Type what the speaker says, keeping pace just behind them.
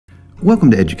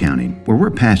Welcome to EduCounting, where we're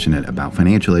passionate about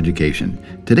financial education.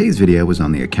 Today's video is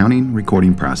on the accounting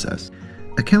recording process.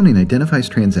 Accounting identifies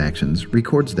transactions,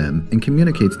 records them, and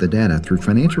communicates the data through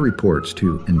financial reports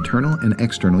to internal and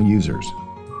external users.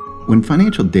 When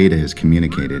financial data is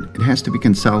communicated, it has to be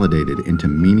consolidated into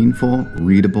meaningful,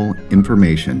 readable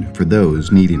information for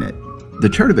those needing it. The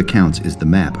chart of accounts is the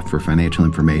map for financial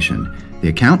information. The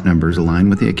account numbers align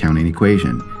with the accounting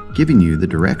equation, giving you the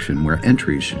direction where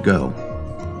entries should go.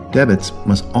 Debits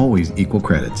must always equal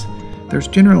credits. There's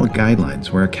general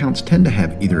guidelines where accounts tend to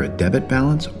have either a debit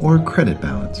balance or a credit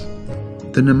balance.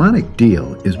 The mnemonic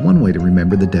deal is one way to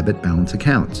remember the debit balance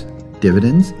accounts: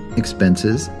 dividends,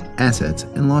 expenses, assets,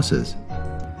 and losses.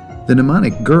 The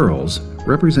mnemonic GIRLS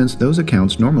represents those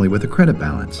accounts normally with a credit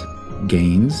balance: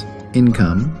 gains,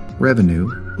 income,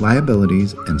 revenue,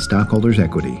 liabilities, and stockholders'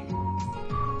 equity.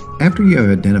 After you have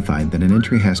identified that an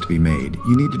entry has to be made,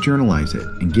 you need to journalize it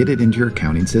and get it into your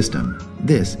accounting system.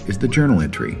 This is the journal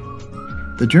entry.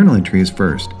 The journal entry is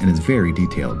first and is very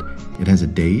detailed. It has a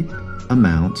date,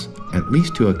 amounts, at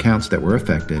least 2 accounts that were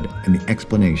affected, and the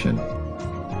explanation.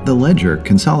 The ledger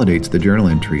consolidates the journal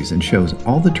entries and shows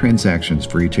all the transactions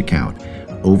for each account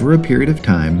over a period of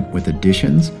time with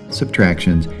additions,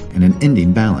 subtractions, and an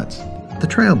ending balance. The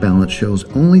trial balance shows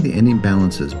only the ending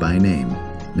balances by name,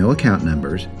 no account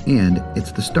numbers, and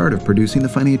it's the start of producing the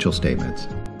financial statements.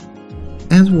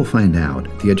 As we'll find out,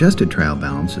 the adjusted trial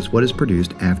balance is what is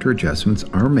produced after adjustments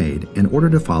are made in order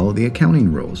to follow the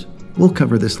accounting rules. We'll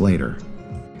cover this later.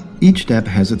 Each step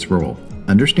has its role.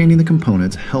 Understanding the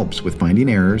components helps with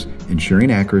finding errors, ensuring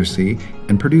accuracy,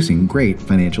 and producing great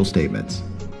financial statements.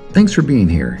 Thanks for being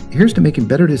here. Here's to making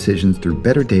better decisions through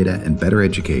better data and better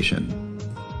education.